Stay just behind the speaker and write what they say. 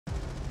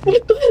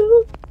What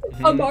the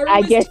hell? Amaru I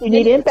is guess you 10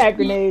 need impact HP.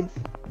 grenades.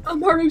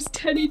 Amaru's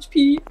 10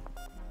 HP.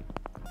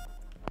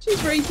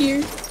 She's right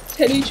here.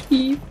 10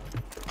 HP.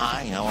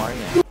 Hi, how are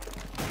you?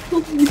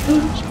 Oh my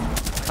gosh.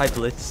 Hi,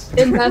 Blitz.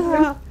 In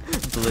bathroom.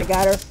 Blitz. I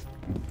got her.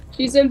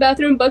 She's in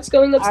bathroom. Buck's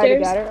going I already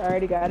upstairs. got her. I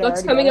already got her.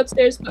 Buck's coming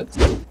upstairs. Buck's.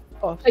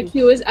 Oh,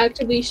 IQ is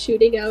actively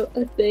shooting out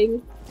a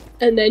thing,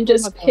 and then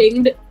just Okay.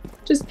 pinged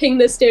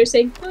the stairs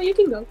saying, "Oh, you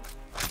can go.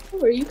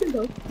 Don't worry, you can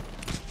go."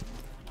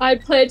 I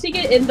plan to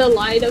get in the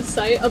line of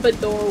sight of a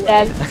doorway.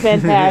 That's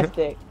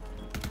fantastic.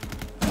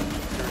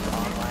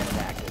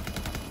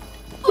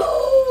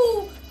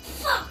 Oh!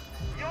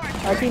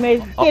 Our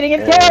teammate's getting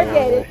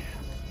interrogated.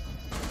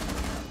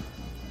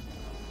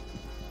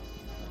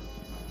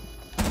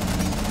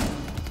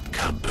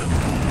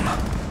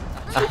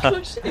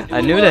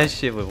 I knew that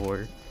shit would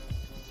work.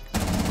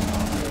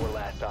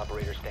 Last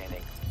operator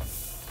standing.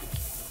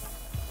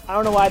 I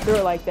don't know why I threw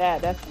it like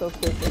that. That's so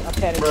stupid. I'm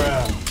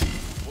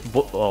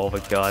panicking. Oh my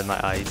god, my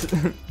eyes.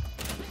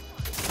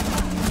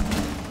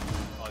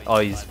 Oh,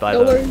 he's by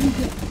Don't the worry.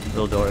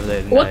 little door over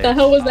there. What the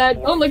hell was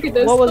that? Don't look at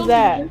this. What was Don't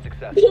that? Look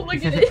at it. Don't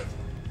look at it.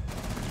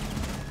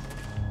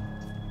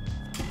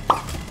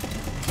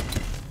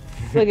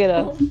 Look at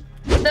us.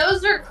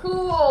 Those are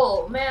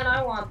cool! Man,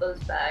 I want those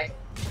back.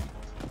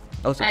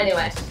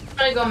 Anyway, I'm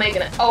gonna go make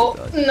it. Oh,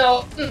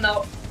 no,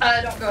 no.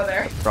 Don't go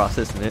there.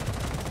 Processing it.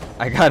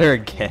 I got her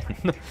again.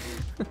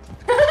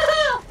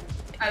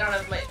 I don't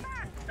have my...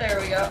 There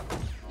we go.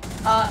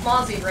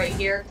 Mozzie right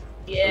here.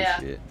 Yeah.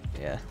 Oh, shit.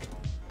 Yeah.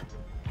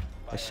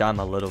 I shot him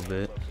a little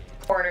bit.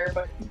 Corner,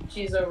 but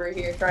she's over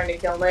here trying to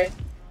kill me.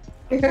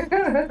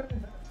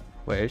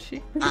 Where is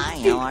she? Hi,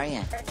 how are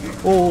you?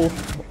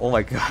 Oh, oh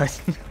my god.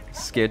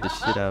 Scared the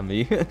shit out of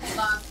me.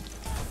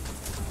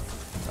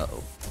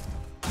 Uh-oh.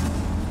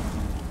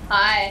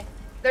 Hi.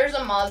 There's a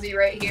Mozzie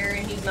right here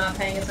and he's not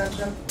paying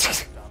attention.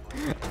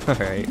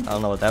 Alright, I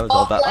don't know what that was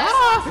all about.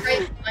 Last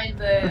right behind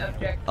the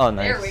objective. Oh,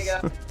 nice. There we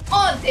go.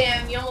 Oh,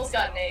 damn, you almost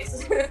got an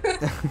ace.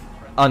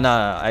 Oh, no,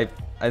 I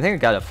think I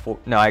got a 4.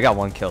 No, I got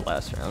 1 kill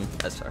last round.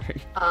 That's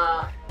sorry.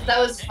 That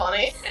was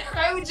funny.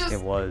 I would just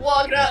It was.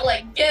 walk out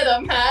like, get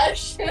him,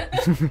 Hash.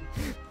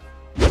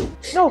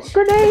 No,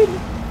 grenade!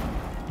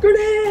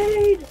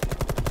 Grenade!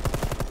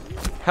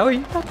 How are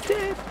you not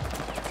dead?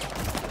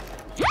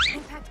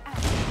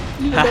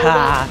 You know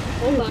that.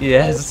 Oh my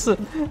Yes.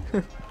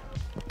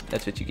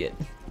 That's what you get.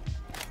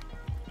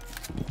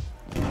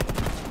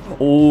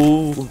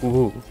 Oh,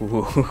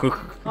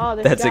 Oh,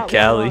 they that's a got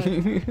Cali.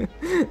 one.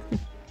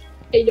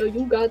 Hey, yo,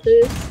 you got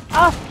this.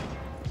 Ah!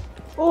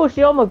 Oh,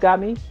 she almost got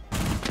me.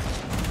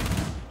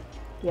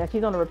 Yeah,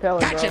 she's on the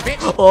repeller,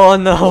 bro. Oh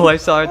no, I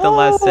saw her at the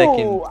last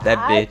second. Oh, That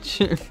I-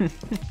 bitch.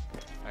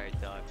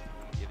 Alright, dog.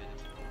 Give it.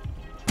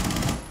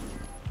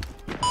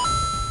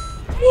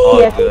 Oh,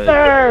 Yes, good.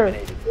 sir!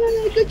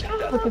 Yeah, good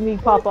job. Look at me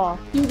pop off.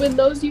 You win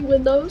those, you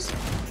win those.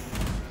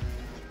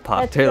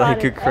 Popped her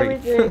like a Headshot creep.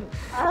 and everything.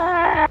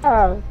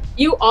 Ah!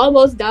 You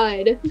almost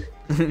died.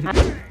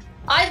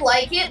 I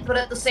like it, but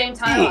at the same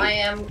time, I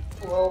am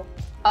cool.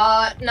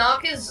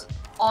 Knock is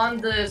on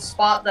the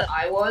spot that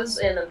I was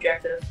in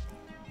objective.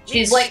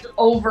 She's like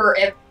over.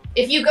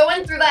 If you go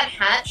in through that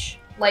hatch,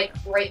 like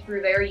right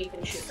through there, you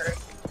can shoot her.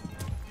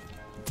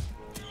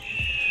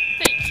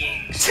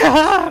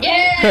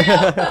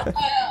 Yeah!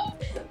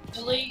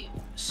 Delete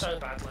so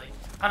badly.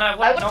 And I I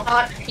went would not.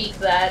 not peek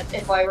that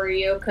if I were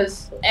you,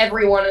 because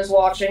everyone is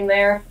watching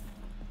there.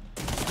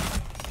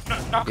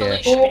 Knock Yeah.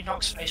 should be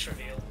Knock's face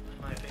reveal,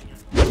 in my opinion.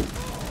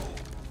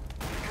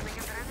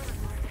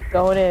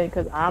 Going in,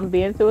 because I'm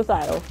being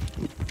suicidal.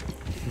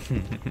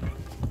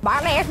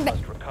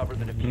 Must recover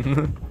the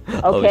diffuser.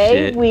 Oh,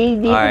 Okay, shit. we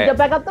need Alright. to jump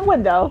back up the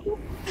window.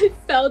 I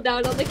fell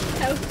down on the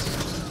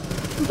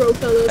couch. Bro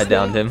fell I asleep.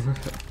 downed him.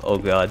 Oh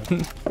god.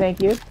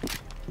 Thank you.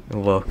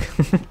 You're welcome.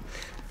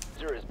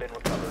 Diffuser has been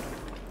recovered.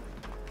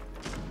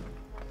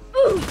 The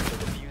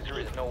diffuser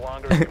is no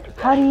longer in your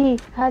possession.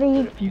 How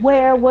do he,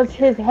 where was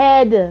his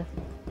head?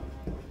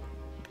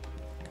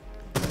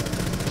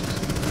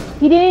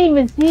 He didn't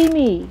even see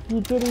me.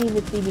 He didn't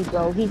even see me,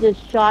 bro. He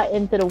just shot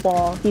into the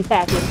wall. He's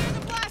hacking.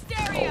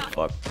 Oh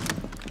fuck.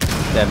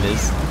 That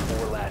missed.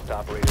 4 last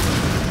operators.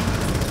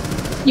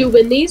 You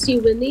win these,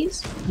 you win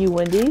these. You,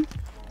 Wendy?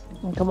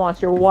 Come on,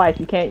 it's your wife.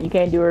 You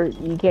can't do her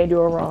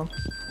wrong.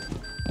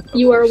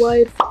 You are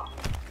wife.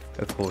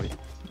 Of course.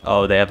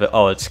 Oh, they have it.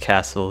 Oh, it's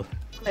castle.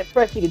 At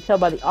first, you can tell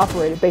by the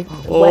operator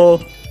basically.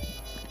 Oh.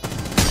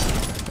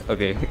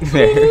 Okay.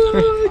 Yeah.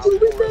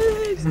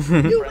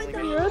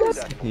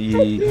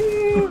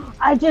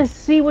 I just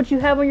see what you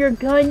have on your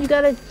gun. You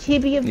got a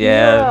chibi of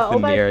Yeah, Mira. the Oh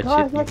my Mira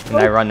gosh, chip. that's And so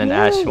I run an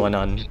Ash cute. one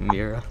on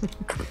Mira.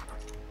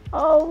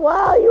 Oh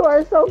wow, you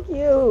are so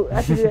cute.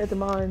 I should do that to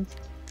mine.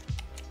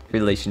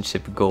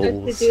 Relationship I have to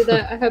goals. do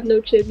that. I have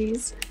no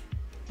chibis.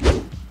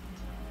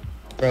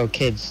 Bro,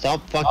 kids,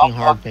 stop fucking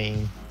hard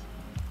paying.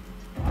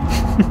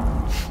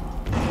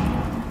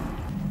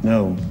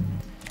 No.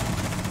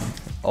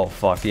 Oh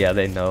fuck, yeah,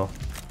 they know.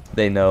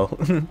 They know.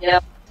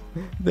 Yep.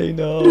 They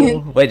know.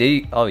 Wait, did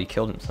he? Oh, he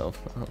killed himself.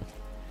 Oh.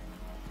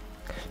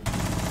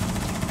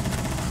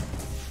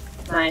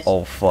 Nice.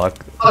 Oh fuck.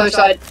 Other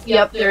side.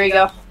 Yep, there you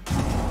go.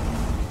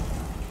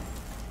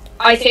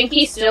 I think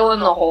he's still in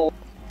the hole.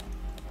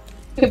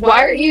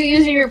 Why are you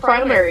using your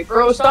primary?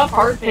 Bro, stop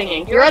hard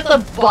pinging. You're at the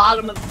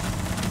bottom of...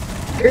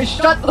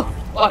 Shut the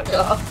fuck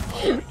up.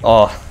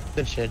 Oh.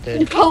 Good shit,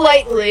 dude.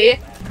 Politely.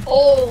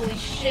 Holy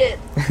shit.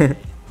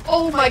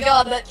 Oh my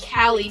god, that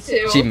Callie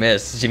too. She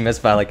missed. She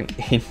missed by like an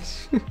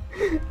inch.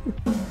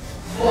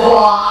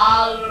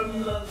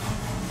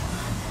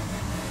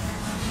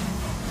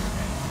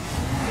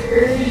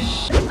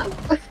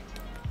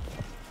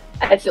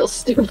 I feel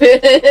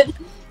stupid.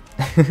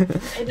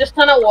 I just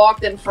kind of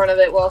walked in front of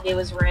it while he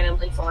was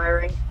randomly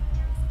firing.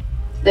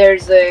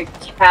 There's a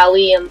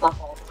Callie in the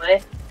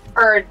hallway.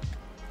 Or,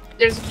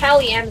 there's a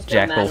Callie and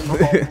Jackal. in the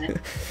hallway.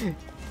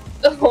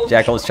 Oh,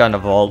 Jackal was trying to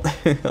vault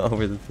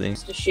over the thing.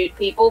 to shoot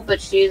people,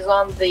 but she's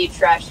on the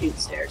trash chute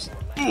stairs.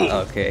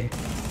 Okay.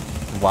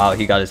 Wow,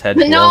 he got his head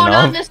blown No,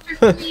 off. not Mr.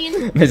 Clean.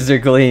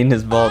 Mr. Clean,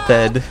 his bald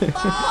head.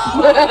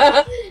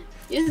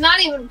 He's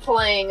not even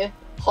playing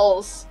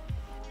Pulse.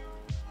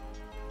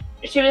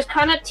 She was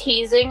kind of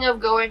teasing of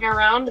going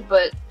around,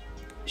 but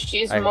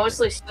she's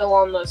mostly still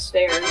on those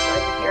stairs.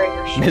 I'm hearing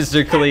her shit.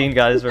 Mr. Clean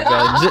got his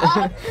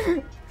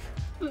revenge.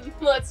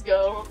 Let's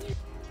go.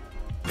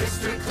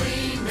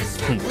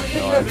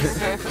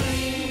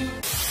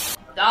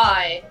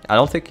 Die. I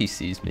don't think he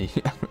sees me.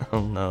 I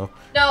don't know.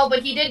 No,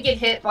 but he did get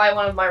hit by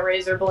one of my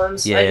razor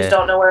blooms. Yeah. I just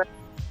don't know where.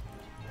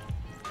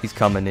 He's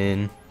coming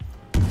in.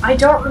 I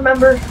don't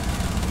remember.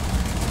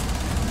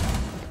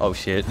 Oh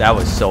shit, that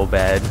was so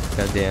bad.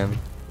 Goddamn.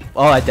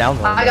 Oh, I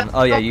downloaded him.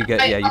 Oh yeah, you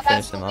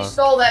finished him I off.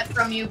 stole that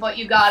from you, but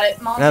you got it.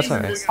 That's Monty's in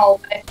alright. this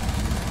hallway.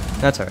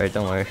 That's alright,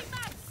 don't worry.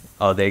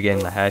 Oh, they're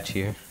getting the hatch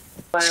here.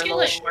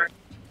 Skillish work.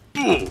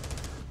 Absolutely.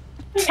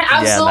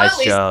 Yeah,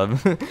 nice job.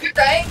 You're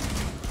right.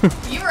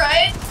 You're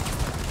right.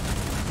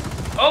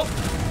 Oh!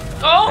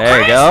 Oh! There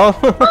you Chris! go.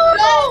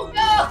 Oh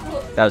no!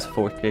 No! That was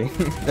 4K.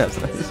 That was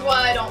This is nice.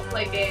 why I don't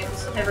play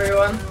games,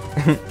 everyone.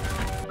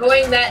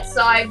 Going that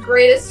side,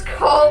 greatest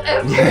call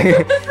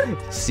ever.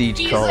 Siege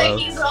He's call like, out.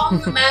 he's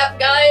on the map,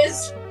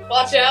 guys.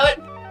 Watch out.